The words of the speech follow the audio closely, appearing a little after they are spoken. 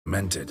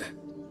Tormented?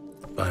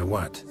 By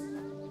what?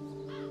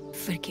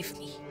 Forgive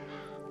me,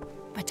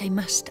 but I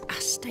must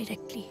ask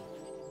directly.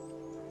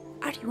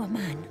 Are you a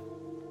man?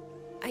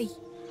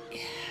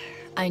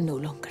 I no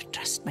longer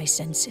trust my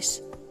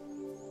senses.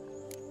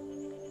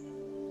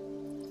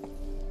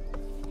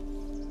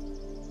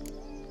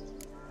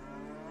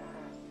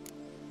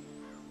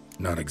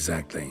 Not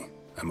exactly.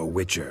 I'm a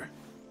witcher.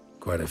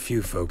 Quite a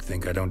few folk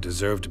think I don't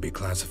deserve to be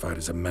classified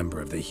as a member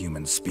of the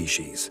human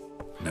species.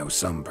 Know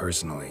some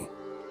personally.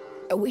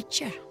 A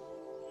witcher?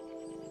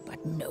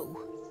 But no.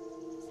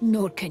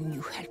 Nor can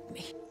you help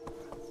me.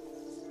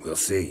 We'll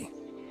see.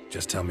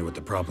 Just tell me what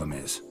the problem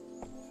is.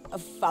 A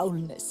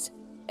foulness,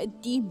 a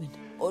demon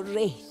or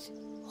wraith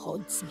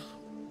haunts me,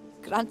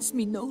 grants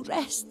me no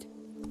rest.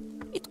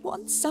 It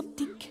wants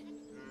something.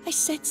 I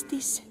sense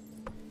this,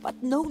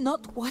 but know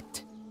not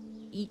what.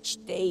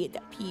 Each day it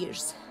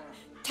appears,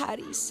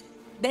 tarries,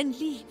 then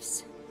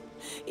leaves.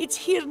 It's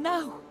here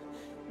now,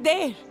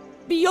 there,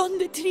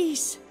 beyond the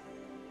trees.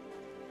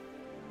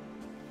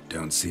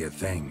 Don't see a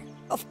thing.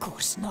 Of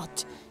course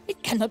not.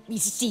 It cannot be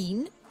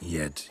seen.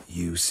 Yet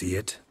you see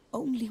it?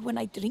 Only when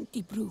I drink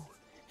the brew,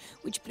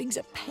 which brings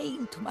a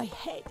pain to my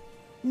head,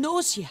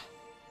 nausea.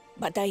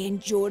 But I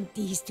endured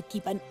these to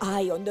keep an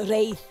eye on the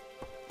wraith,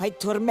 my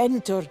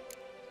tormentor.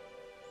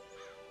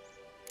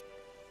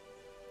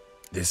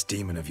 This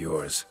demon of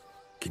yours,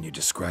 can you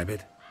describe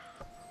it?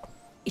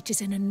 It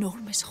is an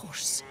enormous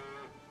horse,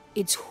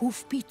 its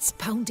hoofbeats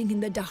pounding in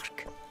the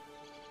dark.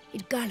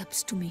 It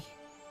gallops to me,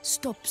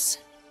 stops,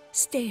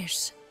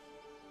 stares,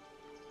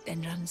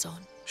 then runs on.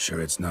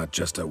 Sure it's not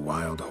just a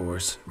wild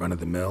horse,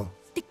 run-of-the-mill?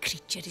 The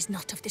creature is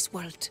not of this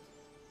world.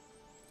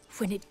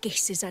 When it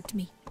gazes at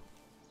me,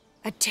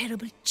 a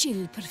terrible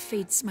chill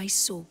pervades my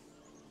soul.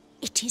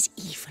 It is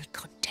evil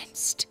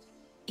condensed,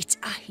 its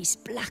eyes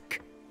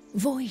black,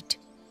 void.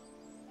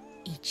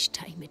 Each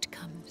time it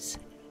comes,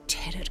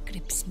 terror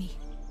grips me.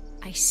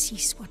 I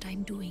cease what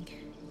I'm doing,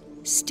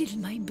 still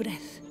my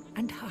breath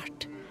and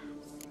heart.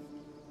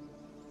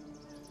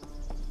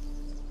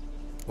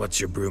 What's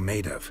your brew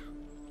made of?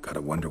 Gotta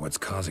wonder what's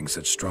causing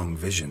such strong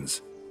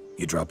visions.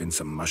 You drop in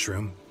some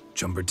mushroom,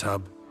 jumper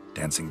tub,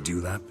 dancing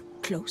dewlap?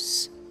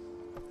 Close.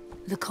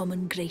 The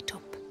common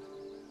graytop.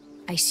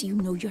 I see you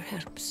know your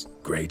herbs.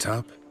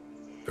 Graytop?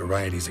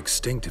 Variety's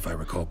extinct if I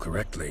recall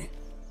correctly.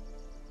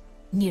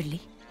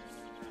 Nearly,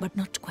 but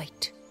not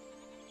quite.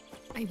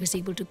 I was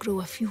able to grow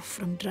a few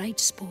from dried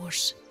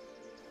spores.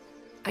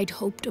 I'd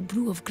hoped a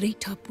brew of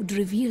graytop would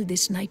reveal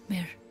this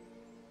nightmare.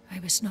 I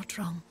was not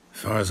wrong.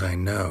 Far as I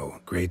know,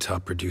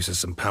 graytop produces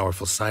some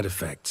powerful side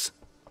effects.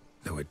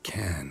 Though it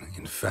can,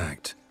 in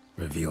fact,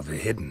 reveal the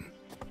hidden,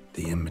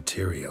 the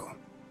immaterial.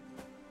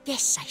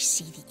 Yes, I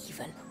see the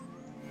evil.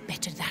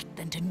 Better that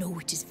than to know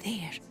it is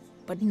there,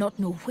 but not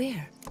know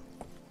where.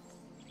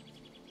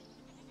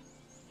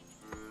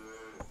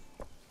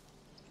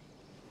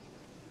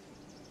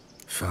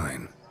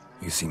 Fine.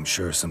 You seem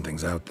sure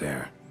something's out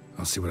there.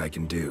 I'll see what I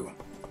can do.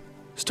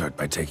 Start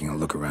by taking a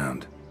look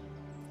around.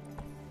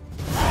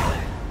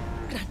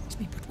 Grant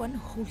me but one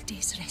whole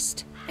day's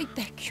rest. I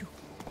beg you.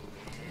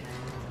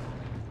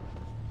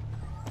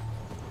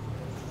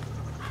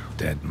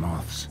 Dead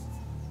moths.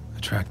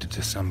 Attracted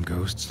to some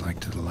ghosts like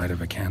to the light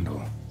of a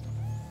candle.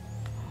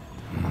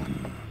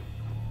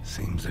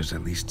 Seems there's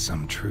at least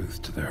some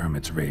truth to the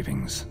hermit's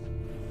ravings.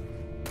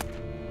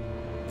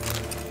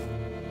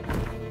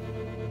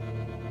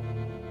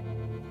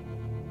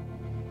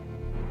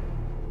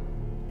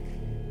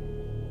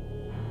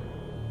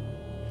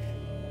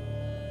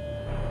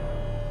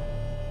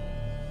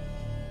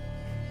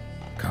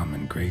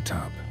 Common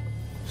graytop.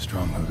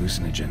 Strong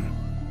hallucinogen.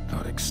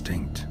 Thought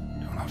extinct.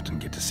 Don't often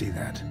get to see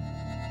that.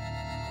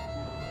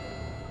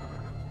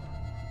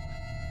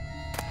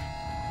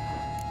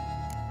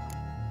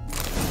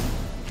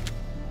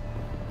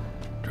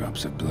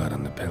 Drops of blood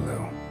on the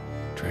pillow.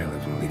 Trail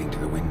of them leading to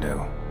the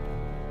window.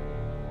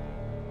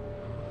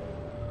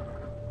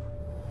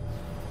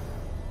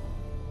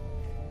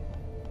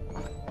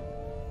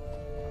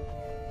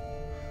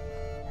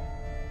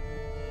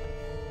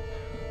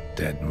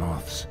 Dead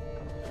moths.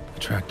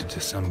 Attracted to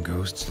some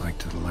ghosts like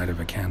to the light of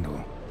a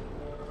candle.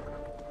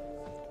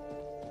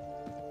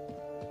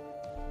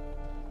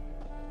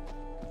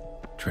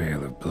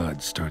 Trail of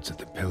blood starts at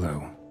the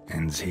pillow,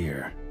 ends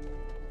here.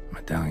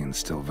 Medallion's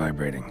still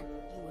vibrating.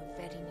 You were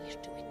very near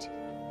to it.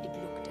 It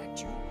looked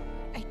at you.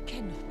 I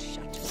cannot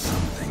shut it.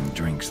 Something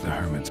drinks the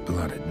hermit's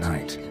blood at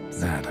night.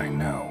 That I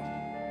know.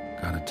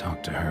 Gotta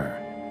talk to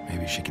her.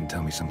 Maybe she can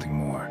tell me something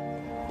more.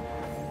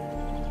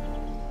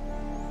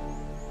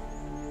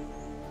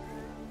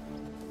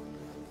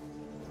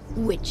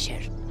 Witcher.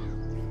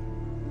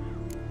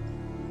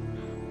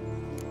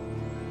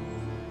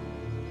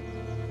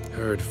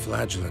 Heard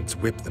flagellants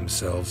whip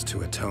themselves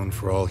to atone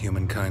for all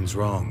humankind's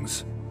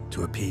wrongs.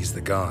 To appease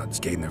the gods,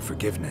 gain their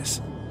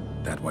forgiveness.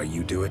 That why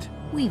you do it?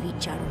 We've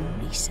each our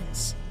own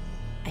reasons.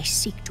 I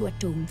seek to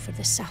atone for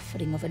the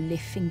suffering of a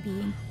living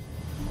being,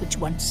 which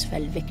once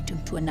fell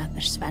victim to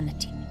another's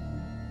vanity.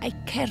 I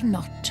care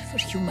not for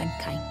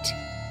humankind,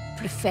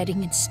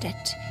 preferring instead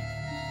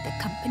the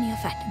company of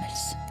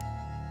animals.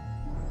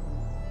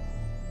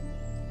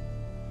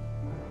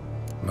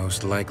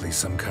 Most likely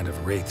some kind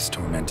of wraiths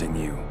tormenting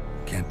you.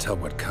 Can't tell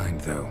what kind,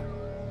 though.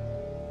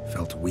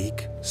 Felt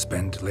weak,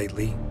 spent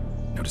lately?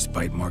 Notice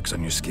bite marks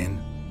on your skin?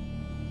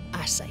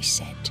 As I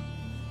said,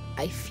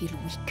 I feel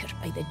weaker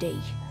by the day.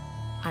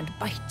 And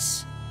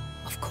bites,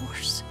 of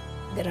course.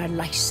 There are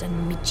lice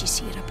and midges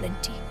here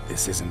aplenty.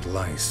 This isn't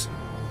lice.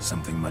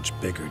 Something much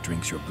bigger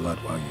drinks your blood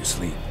while you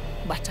sleep.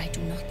 But I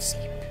do not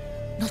sleep.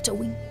 Not a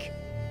wink.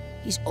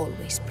 He's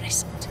always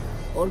present,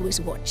 always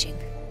watching.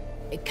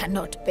 I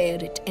cannot bear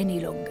it any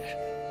longer.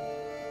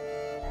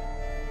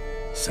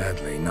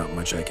 Sadly, not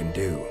much I can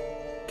do.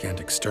 Can't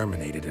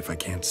exterminate it if I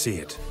can't see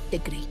it. The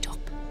graytop.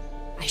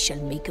 I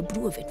shall make a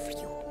brew of it for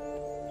you.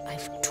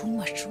 I've 2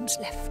 mushrooms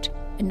left.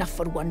 Enough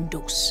for 1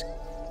 dose.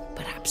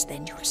 Perhaps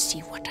then you'll see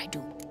what I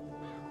do.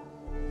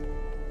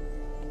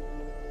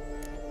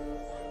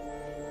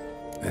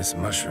 This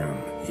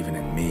mushroom, even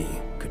in me,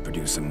 could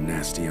produce some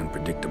nasty,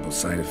 unpredictable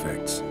side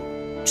effects.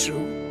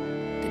 True.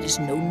 There is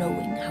no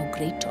knowing how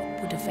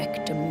graytop would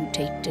affect a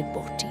mutated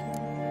body.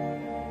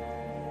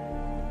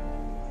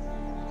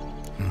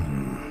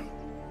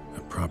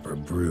 A proper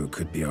brew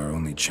could be our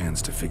only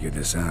chance to figure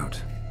this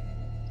out.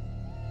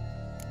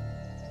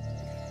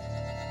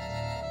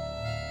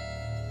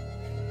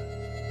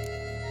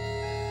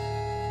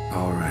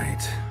 All right.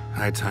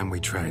 High time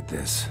we tried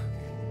this.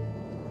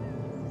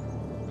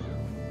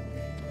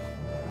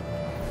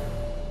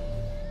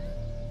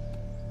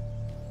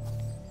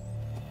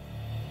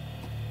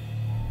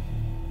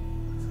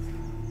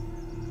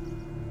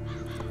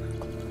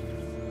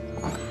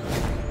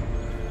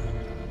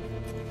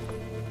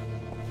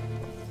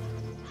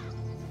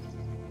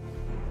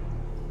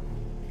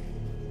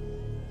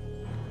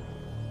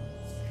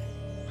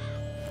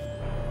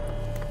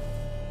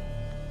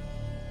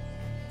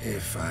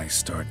 If I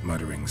start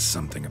muttering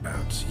something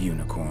about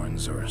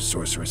unicorns or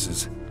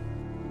sorceresses,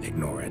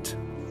 ignore it.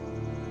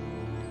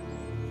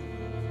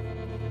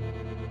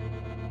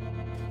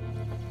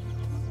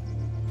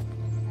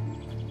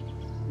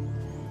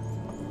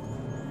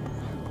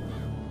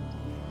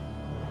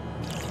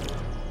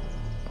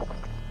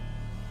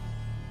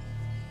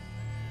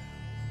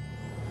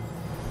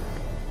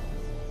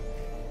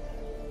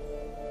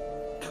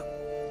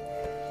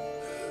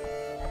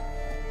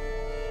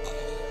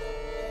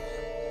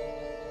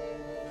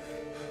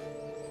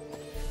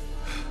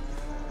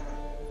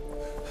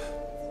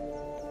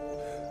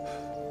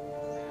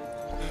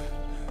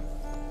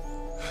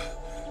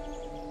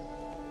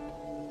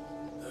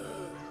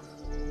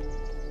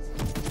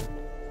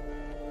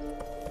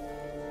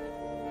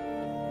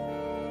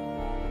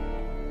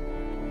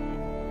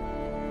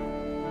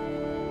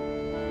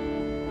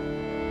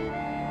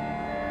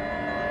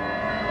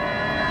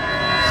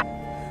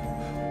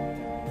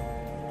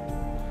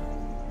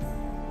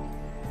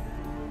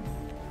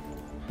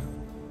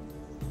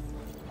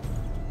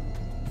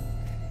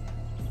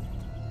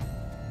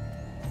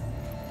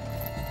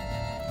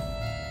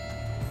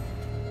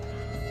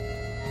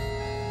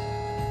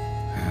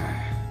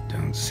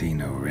 See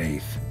no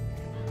wraith.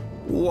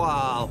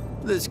 Wow,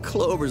 this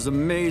clover's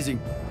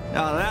amazing.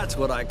 Now that's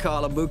what I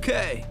call a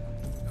bouquet.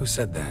 Who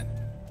said that?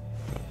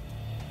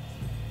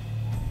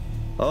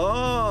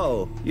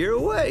 Oh, you're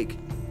awake.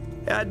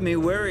 Had me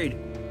worried.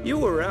 You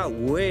were out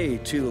way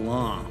too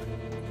long.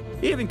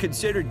 Even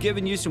considered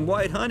giving you some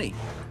white honey.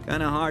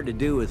 Kinda hard to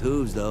do with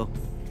hooves, though.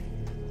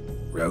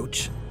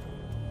 Roach?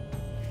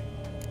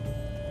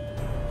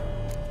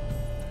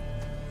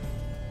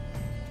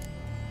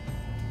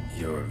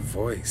 Your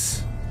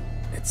voice.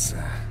 It's,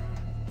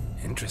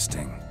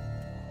 interesting.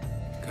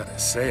 Gotta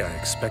say, I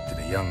expected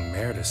a young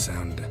mare to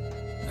sound,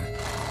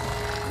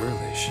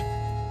 girlish.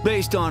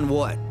 Based on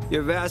what?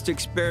 Your vast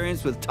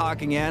experience with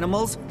talking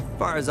animals?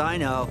 Far as I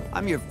know,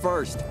 I'm your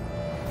first.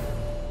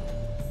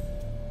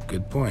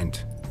 Good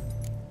point.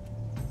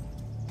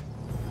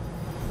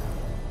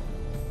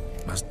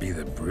 Must be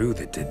the brew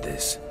that did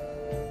this.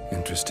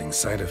 Interesting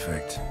side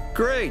effect.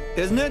 Great,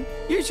 isn't it?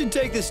 You should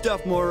take this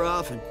stuff more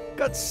often.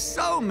 Got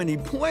so many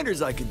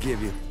pointers I could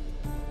give you.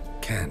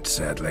 Can't,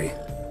 sadly.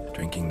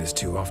 Drinking this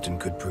too often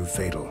could prove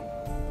fatal.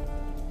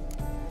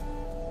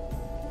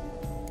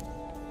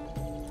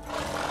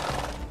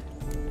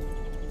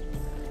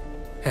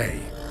 Hey,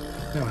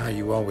 know how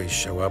you always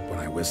show up when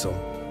I whistle?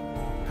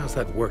 How's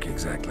that work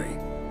exactly?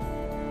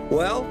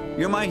 Well,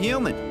 you're my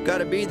human.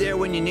 Gotta be there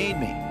when you need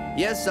me.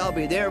 Yes, I'll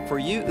be there for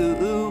you,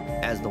 ooh,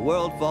 as the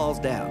world falls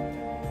down.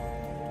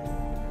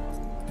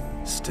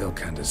 Still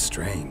kinda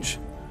strange.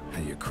 How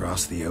you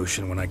cross the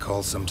ocean when I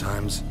call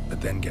sometimes, but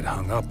then get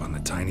hung up on the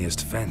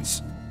tiniest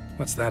fence.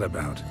 What's that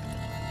about?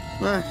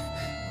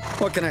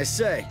 What can I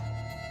say?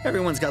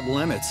 Everyone's got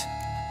limits.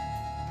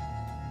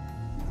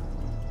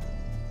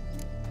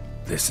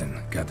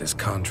 Listen, got this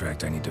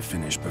contract I need to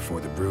finish before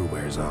the brew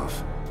wears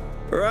off.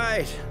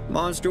 Right.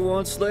 Monster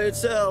won't slay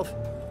itself.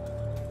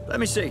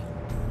 Let me see.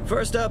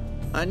 First up,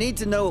 I need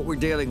to know what we're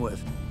dealing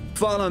with.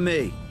 Follow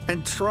me,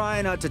 and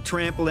try not to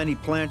trample any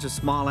plants or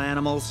small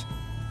animals.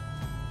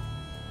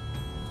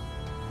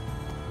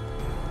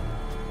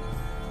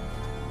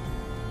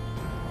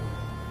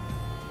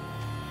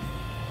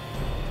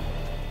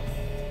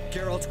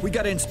 Geralt, we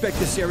gotta inspect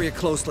this area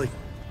closely.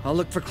 I'll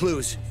look for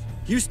clues.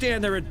 You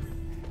stand there and...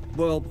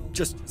 well,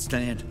 just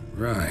stand.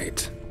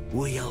 Right.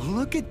 Will you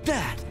look at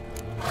that?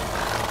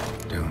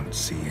 Don't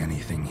see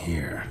anything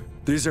here.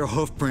 These are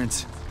hoof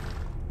prints.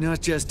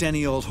 Not just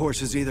any old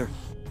horses either.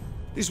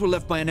 These were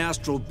left by an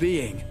astral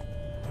being.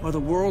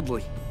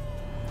 Otherworldly.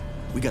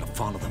 We gotta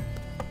follow them.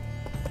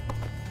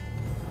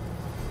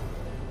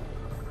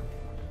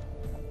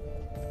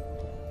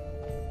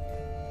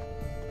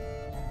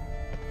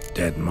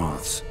 Dead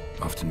moths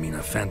often mean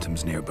a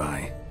phantom's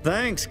nearby.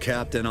 Thanks,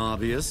 Captain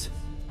Obvious.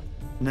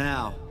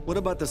 Now, what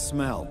about the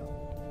smell?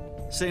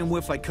 Same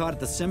whiff I caught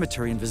at the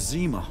cemetery in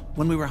Vizima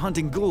when we were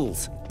hunting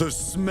ghouls. The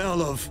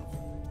smell of...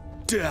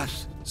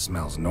 death.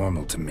 Smells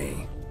normal to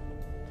me.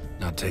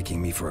 Not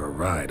taking me for a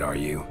ride, are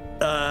you?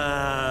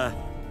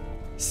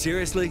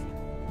 Seriously?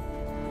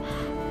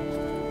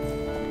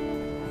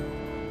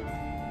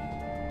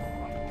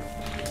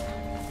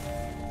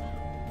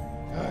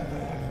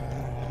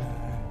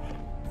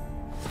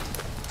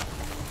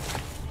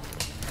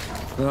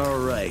 All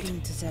right.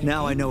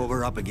 Now I know what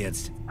we're up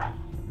against.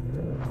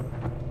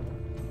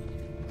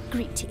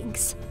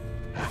 Greetings.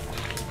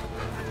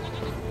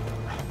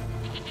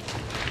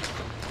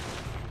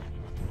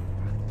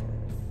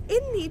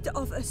 In need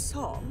of a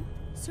song,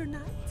 Sir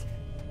Knight?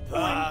 Or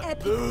an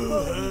epic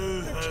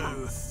poem,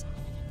 perchance?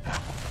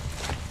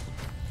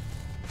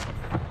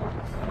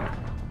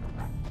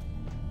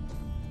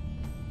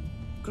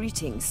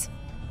 Greetings.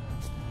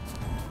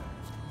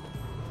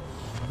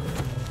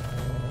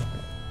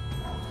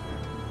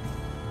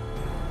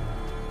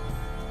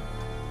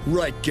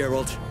 Right,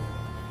 Geralt.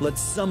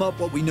 Let's sum up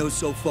what we know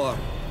so far.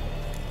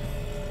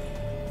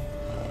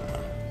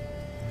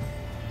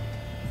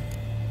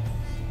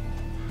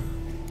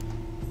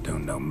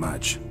 Don't know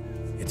much.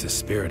 It's a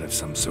spirit of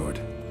some sort.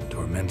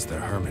 Torments the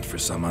hermit for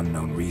some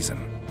unknown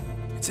reason.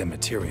 It's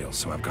immaterial,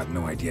 so I've got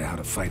no idea how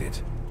to fight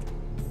it.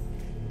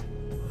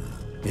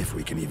 If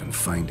we can even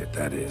find it,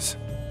 that is.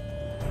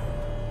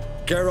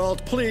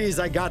 Geralt, please,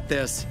 I got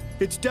this.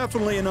 It's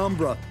definitely an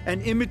Umbra,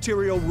 an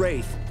immaterial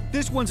wraith.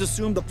 This one's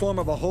assumed the form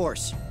of a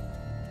horse.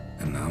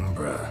 An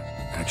Umbra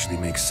actually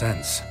makes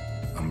sense.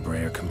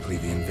 Umbrae are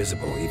completely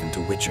invisible, even to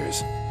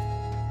Witchers.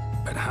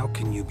 But how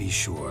can you be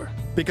sure?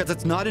 Because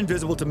it's not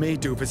invisible to me,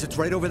 Doofus. It's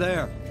right over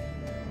there.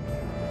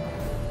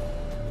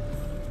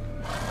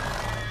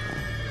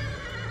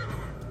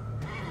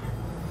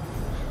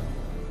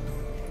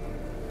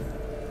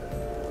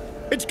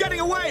 It's getting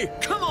away!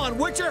 Come on,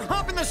 Witcher!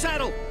 Hop in the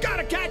saddle!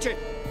 Gotta catch it!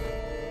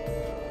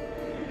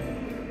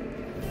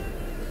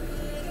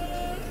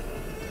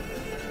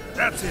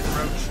 That's it,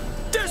 Roach.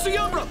 There's the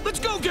Umbra! Let's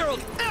go, Geralt!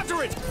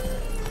 After it!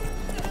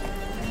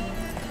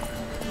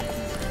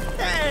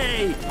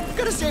 Hey!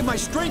 Gotta save my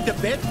strength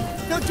a bit.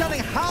 No telling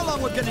how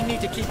long we're gonna need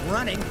to keep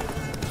running.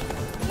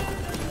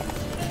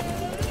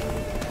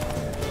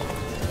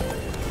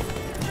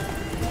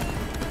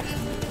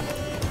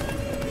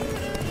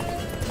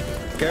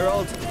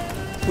 Geralt,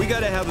 we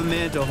gotta have a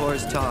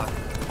man-to-horse talk.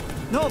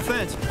 No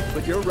offense,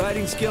 but your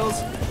riding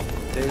skills,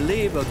 they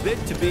leave a bit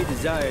to be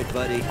desired,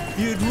 buddy.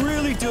 You'd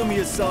really do me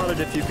a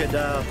solid if you could,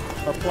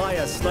 apply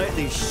a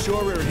slightly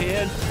surer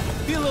hand.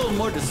 Be a little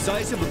more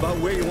decisive about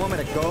where you want me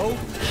to go.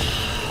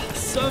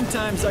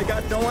 Sometimes I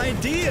got no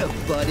idea,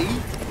 buddy.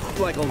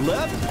 Do I go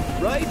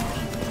left, right,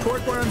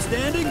 torque where I'm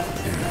standing?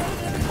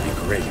 Yeah, it'd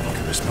be great if you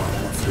could respond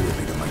more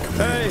fluidly to my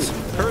commands.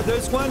 Hey, heard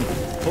this one?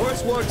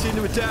 Horse walks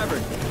into a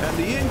tavern, and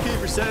the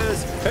innkeeper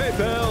says, "Hey,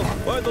 pal,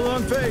 why the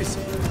long face?"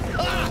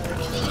 Ah!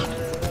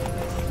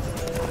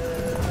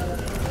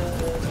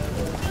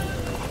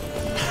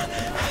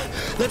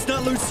 Let's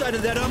not lose sight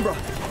of that Umbra.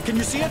 Can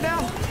you see it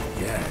now?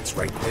 Yeah, it's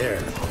right there.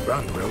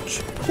 Run, Roach.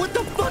 What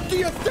the fuck do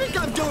you think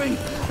I'm doing?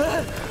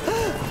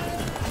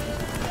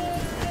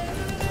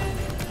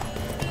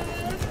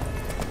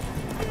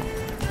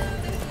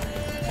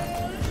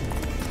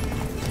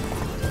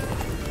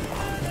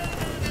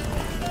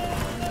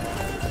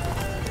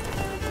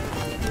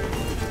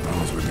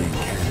 As we're being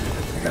candid,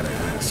 I gotta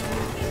ask.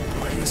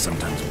 Why do you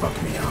sometimes buck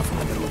me off in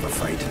the middle of a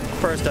fight?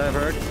 First I've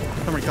heard.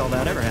 Don't recall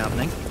that ever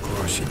happening. Of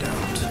course you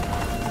don't.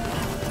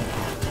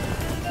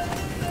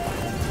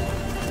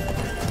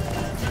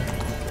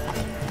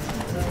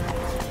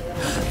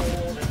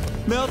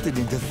 Melted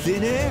into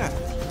thin air.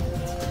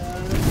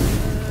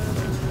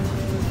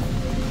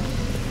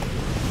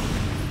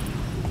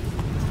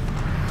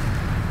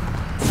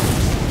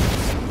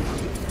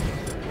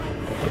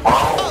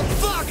 Oh,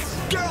 fuck!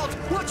 Geralt,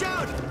 watch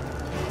out!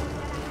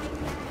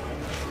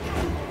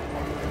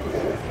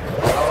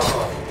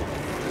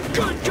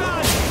 Good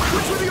God!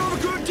 What's with the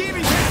overgrown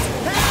demon cat?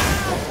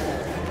 Help!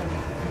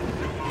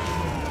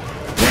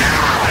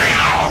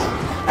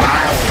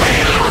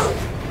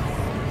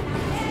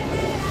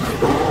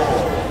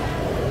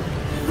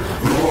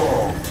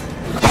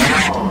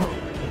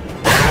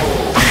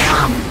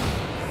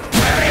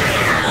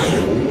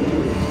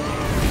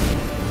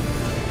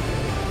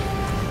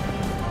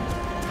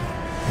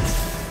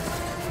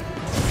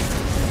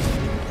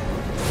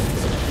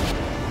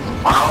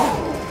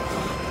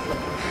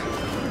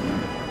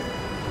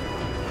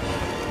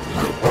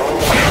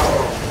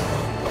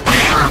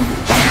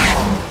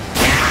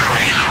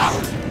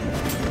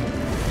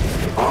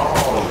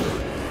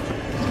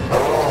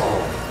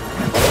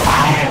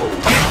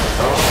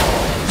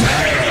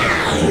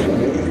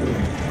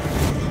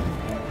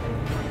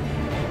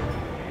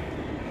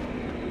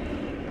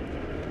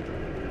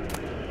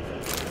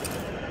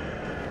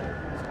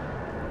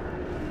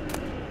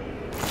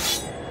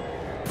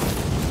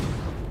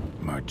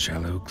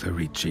 Marcello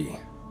Clarici,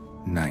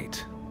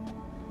 knight.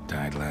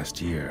 Died last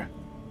year.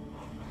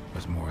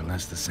 Was more or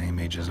less the same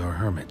age as our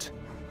hermit.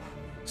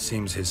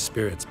 Seems his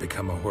spirit's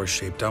become a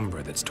horse-shaped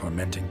umbra that's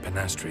tormenting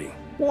Penastri.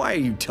 Why are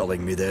you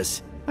telling me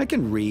this? I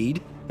can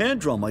read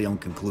and draw my own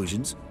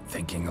conclusions.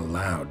 Thinking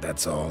aloud,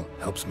 that's all.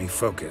 Helps me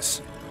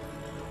focus.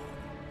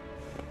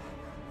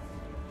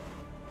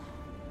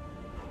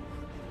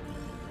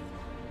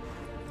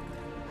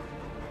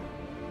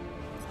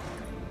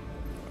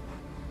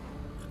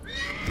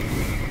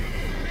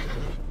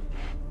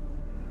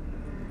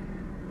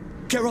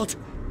 Geralt!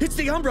 It's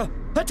the Umbra!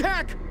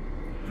 Attack!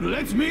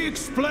 Let me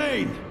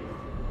explain!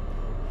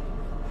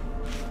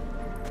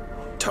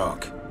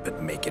 Talk,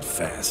 but make it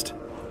fast.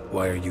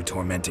 Why are you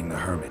tormenting the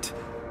hermit?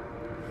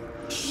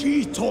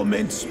 She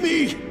torments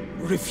me,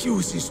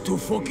 refuses to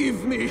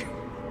forgive me.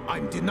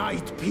 I'm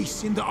denied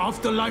peace in the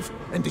afterlife,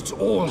 and it's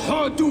all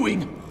her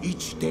doing.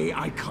 Each day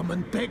I come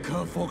and beg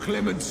her for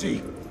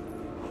clemency.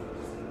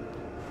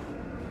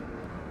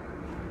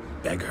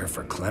 Beg her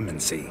for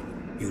clemency?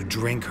 You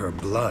drink her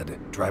blood,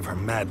 drive her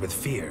mad with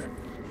fear.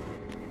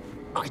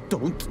 I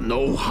don't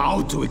know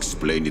how to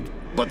explain it,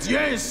 but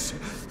yes,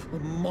 a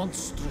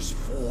monstrous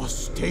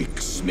force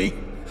takes me.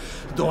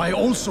 Though I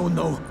also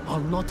know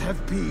I'll not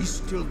have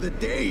peace till the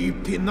day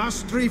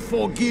Penastri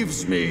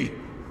forgives me.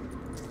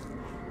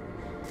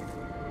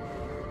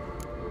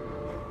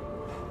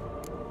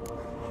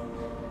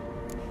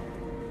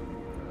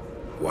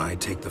 Why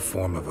take the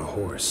form of a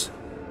horse?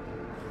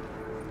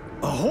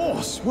 A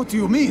horse? What do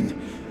you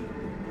mean?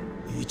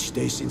 Each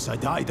day since I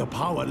died, a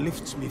power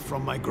lifts me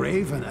from my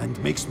grave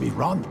and makes me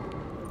run.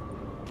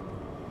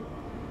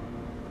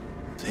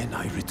 Then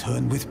I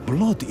return with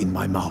blood in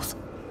my mouth.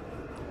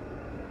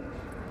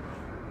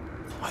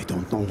 I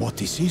don't know what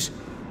this is,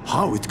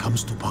 how it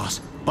comes to pass,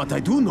 but I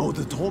do know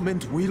the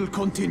torment will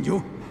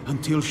continue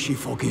until she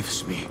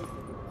forgives me.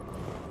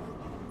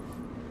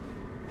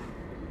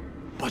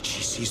 But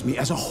she sees me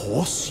as a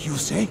horse, you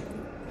say?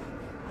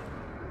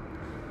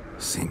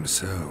 Seems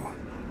so.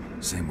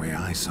 Same way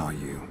I saw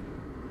you.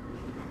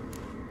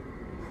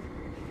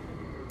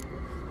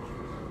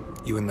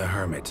 You and the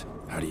hermit,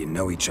 how do you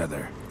know each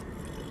other?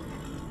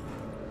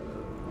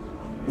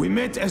 We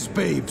met as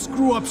babes,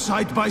 grew up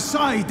side by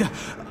side.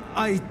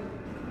 I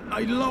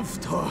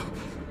loved her.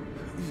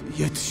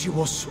 Yet she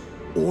was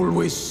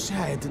always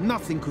sad.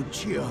 Nothing could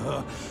cheer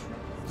her.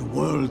 The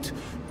world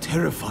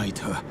terrified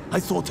her.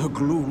 I thought her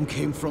gloom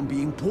came from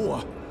being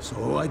poor.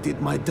 So I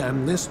did my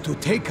damnedest to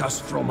take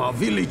us from our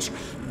village,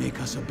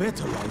 make us a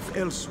better life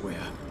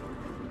elsewhere.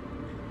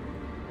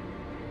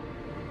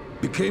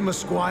 Became a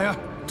squire,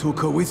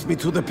 took her with me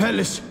to the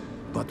palace.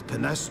 But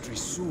Penastri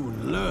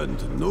soon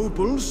learned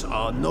nobles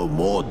are no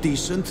more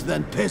decent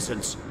than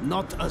peasants,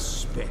 not a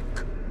speck.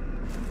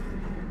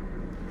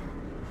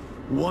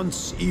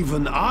 Once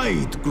even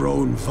I'd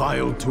grown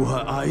vile to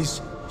her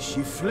eyes,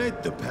 she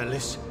fled the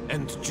palace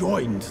and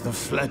joined the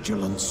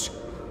flagellants.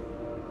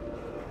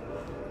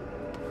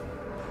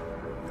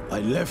 I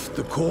left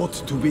the court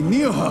to be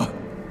near her,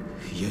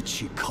 yet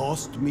she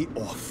cast me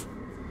off.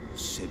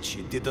 Said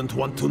she didn't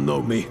want to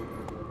know me.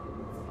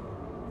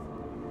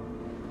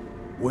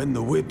 When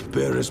the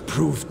whip-bearers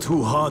proved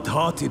too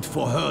hard-hearted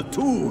for her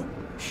too,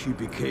 she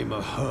became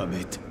a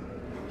hermit.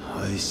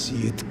 I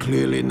see it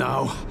clearly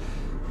now,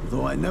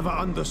 though I never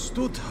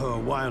understood her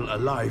while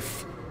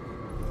alive.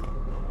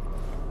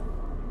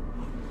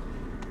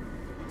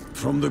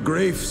 From the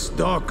grave's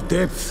dark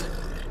depth,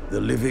 the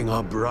living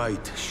are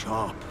bright,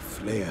 sharp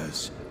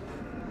flares.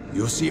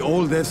 You see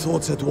all their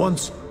thoughts at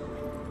once.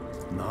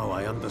 Now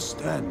I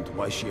understand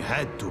why she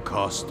had to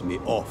cast me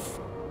off.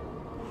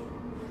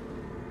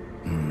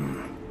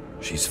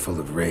 She's full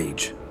of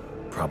rage.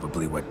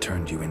 Probably what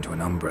turned you into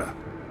an Umbra.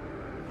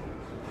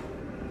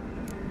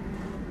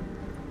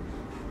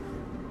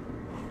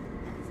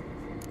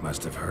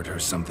 Must have hurt her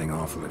something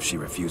awful if she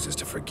refuses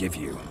to forgive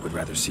you. Would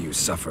rather see you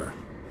suffer.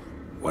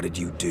 What did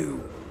you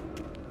do?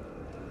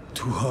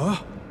 To her?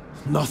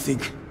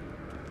 Nothing.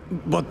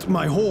 But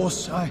my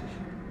horse, I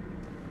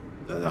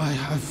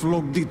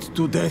flogged it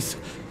to death.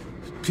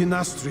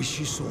 Penastri,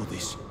 she saw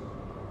this.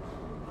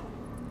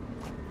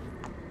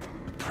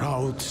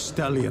 Proud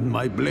stallion,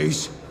 my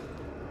Blaze.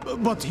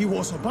 But he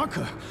was a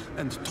bucker,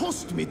 and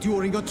tossed me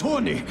during a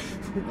tourney.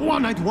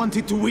 One I'd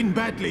wanted to win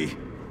badly.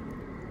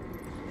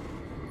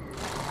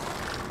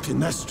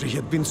 Penastri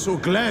had been so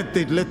glad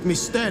they'd let me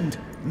stand.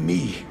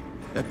 Me,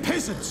 a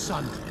peasant's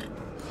son.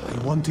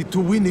 I wanted to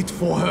win it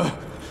for her.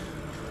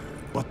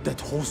 But that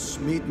horse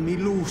made me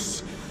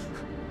loose.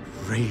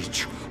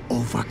 Rage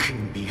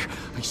overcame me.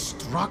 I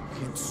struck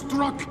and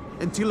struck,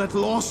 until at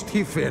last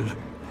he fell.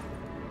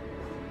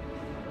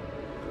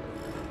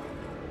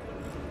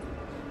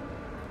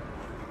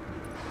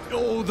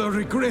 Oh, the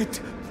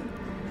regret!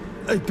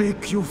 I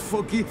beg you,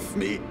 forgive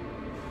me.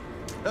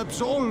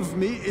 Absolve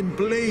me in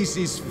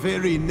Blaze's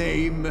very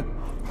name.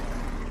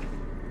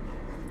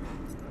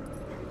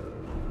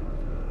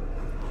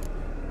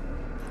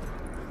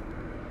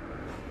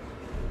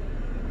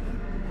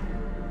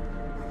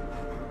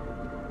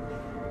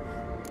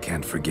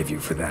 Can't forgive you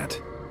for that.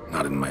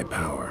 Not in my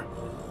power.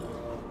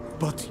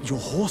 But your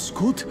horse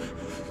could?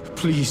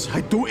 Please,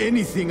 I'd do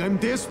anything. I'm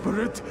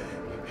desperate.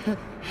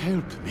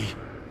 Help me.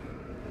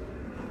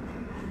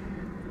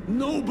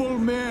 Noble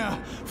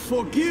mare,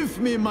 forgive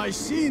me my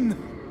sin.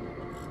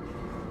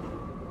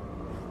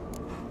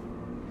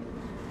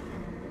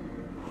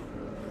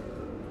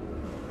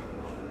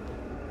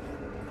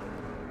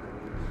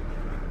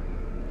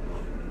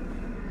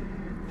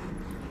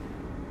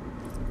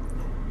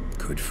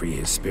 Could free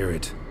his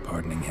spirit,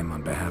 pardoning him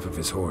on behalf of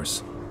his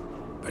horse.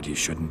 But you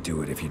shouldn't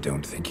do it if you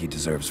don't think he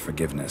deserves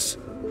forgiveness.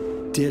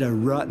 Did a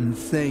rotten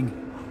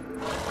thing.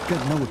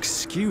 Got no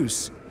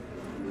excuse.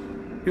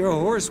 Your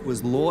horse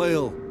was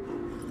loyal.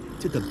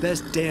 Did the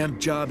best damn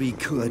job he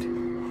could.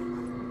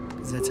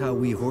 'Cause that's how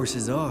we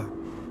horses are.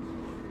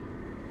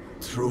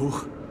 True.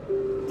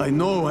 I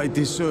know I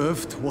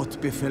deserved what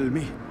befell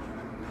me.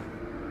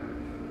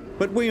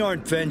 But we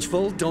aren't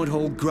vengeful, don't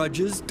hold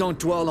grudges, don't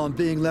dwell on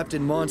being left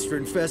in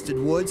monster-infested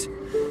woods.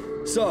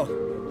 So,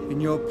 in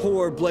your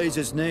poor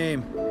Blaze's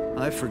name,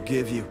 I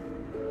forgive you.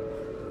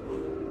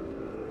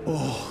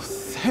 Oh,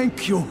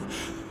 thank you.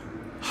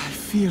 I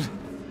feel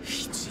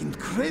it's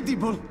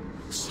incredible.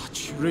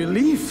 Such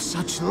relief,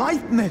 such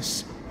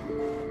lightness.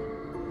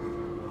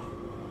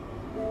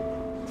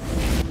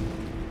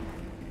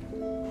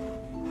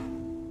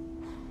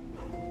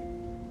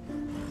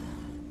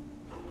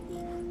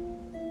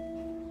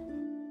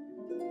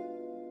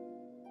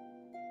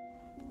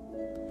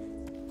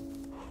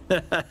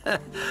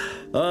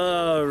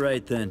 All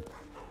right then.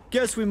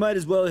 Guess we might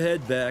as well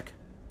head back.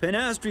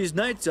 Penastri's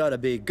nights ought to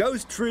be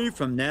ghost-free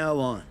from now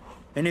on.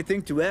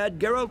 Anything to add,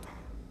 Geralt?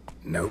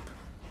 Nope.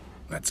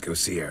 Let's go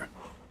see her.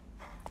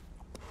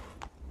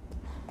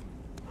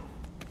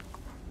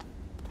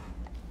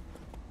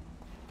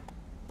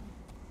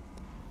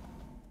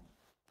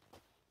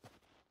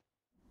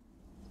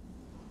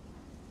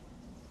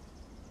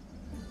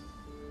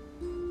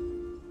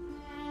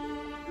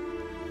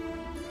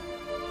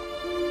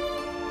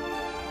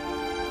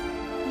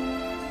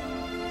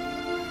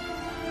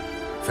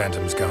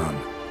 Phantom's gone.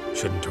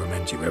 Shouldn't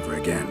torment you ever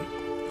again.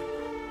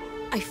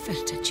 I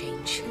felt a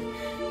change.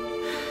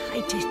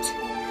 I did.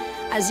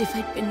 As if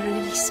I'd been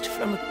released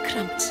from a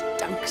cramped,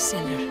 dark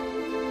cellar.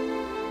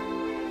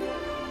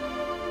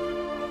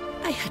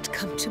 I had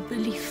come to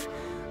believe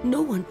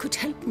no one could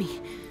help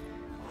me.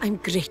 I'm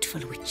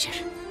grateful, Witcher.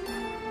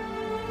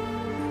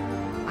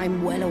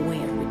 I'm well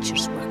aware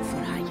Witchers work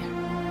for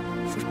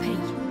hire, for pay.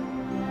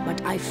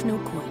 But I've no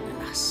coin,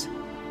 alas.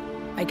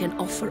 I can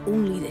offer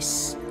only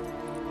this.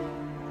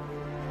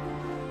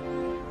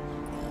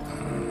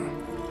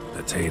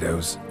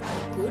 Potatoes.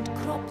 Good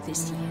crop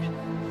this year.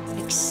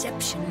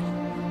 Exceptional.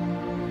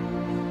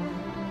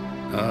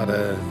 Ought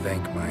to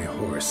thank my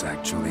horse,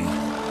 actually.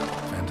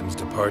 Phantom's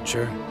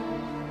departure,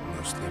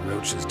 mostly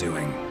Roach's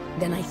doing.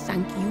 Then I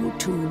thank you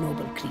too,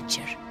 noble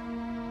creature.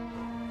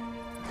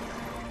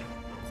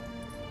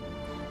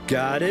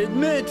 Gotta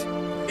admit,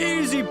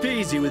 easy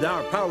peasy with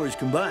our powers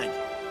combined.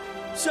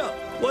 So,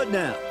 what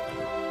now?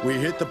 We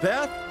hit the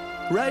path?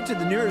 Right to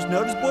the nearest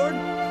notice board?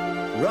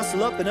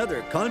 Rustle up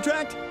another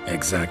contract?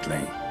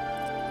 Exactly.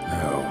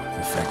 No,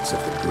 the effects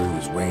of the brew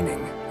is waning.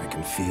 I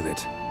can feel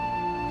it.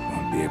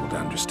 Won't be able to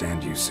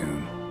understand you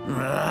soon.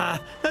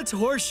 That's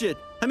horseshit.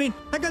 I mean,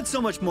 I got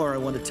so much more I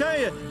want to tell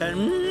you,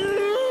 and...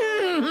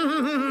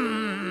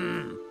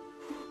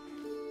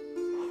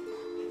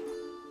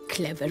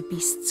 Clever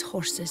beasts,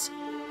 horses.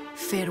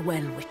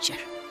 Farewell, Witcher.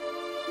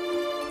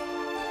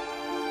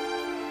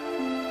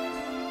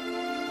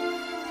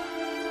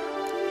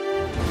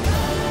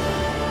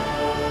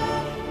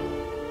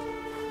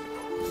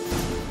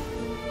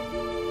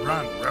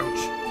 Run,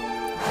 Roach.